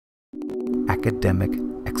Academic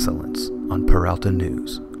Excellence on Peralta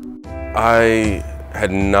News. I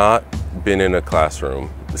had not been in a classroom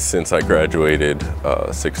since I graduated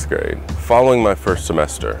 6th grade. Following my first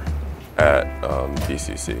semester at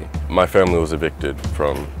BCC, my family was evicted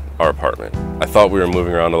from our apartment. I thought we were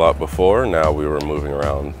moving around a lot before. Now we were moving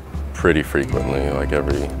around pretty frequently, like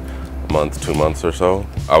every month, 2 months or so.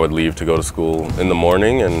 I would leave to go to school in the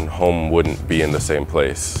morning and home wouldn't be in the same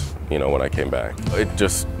place, you know, when I came back. It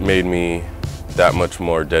just made me that much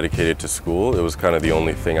more dedicated to school. It was kind of the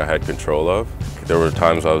only thing I had control of. There were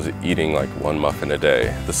times I was eating like one muffin a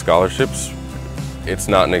day. The scholarships, it's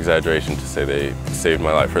not an exaggeration to say they saved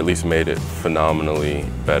my life, or at least made it phenomenally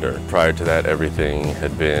better. Prior to that, everything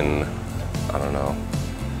had been, I don't know,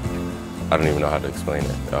 I don't even know how to explain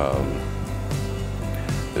it.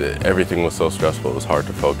 Everything was so stressful, it was hard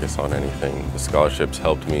to focus on anything. The scholarships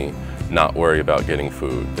helped me not worry about getting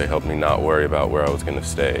food. They helped me not worry about where I was going to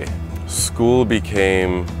stay. School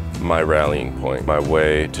became my rallying point, my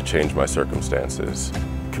way to change my circumstances.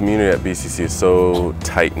 Community at BCC is so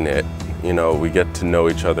tight-knit. You know, we get to know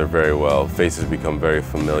each other very well. Faces become very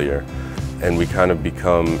familiar, and we kind of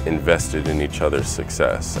become invested in each other's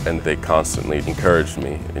success. And they constantly encouraged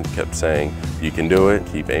me and kept saying, "You can do it,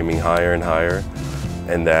 keep aiming higher and higher."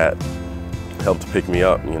 And that helped pick me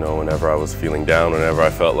up, you know, whenever I was feeling down, whenever I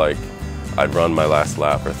felt like I'd run my last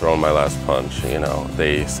lap or thrown my last punch, you know.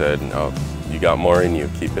 They said, "No, you got more in you,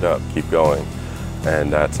 keep it up, keep going."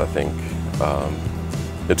 And that's, I think,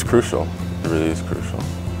 it's crucial. It really is crucial.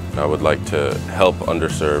 I would like to help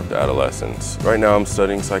underserved adolescents. Right now I'm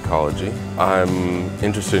studying psychology. I'm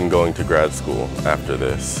interested in going to grad school after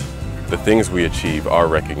this. The things we achieve are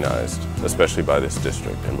recognized, especially by this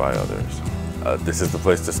district and by others. This is the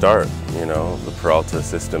place to start, you know. The Peralta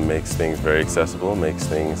system makes things very accessible, makes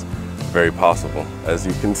things very possible, as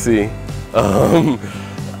you can see.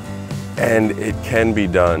 And it can be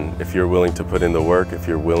done if you're willing to put in the work, if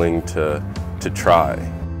you're willing to try.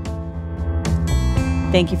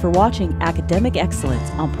 Thank you for watching Academic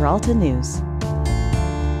Excellence on Peralta News.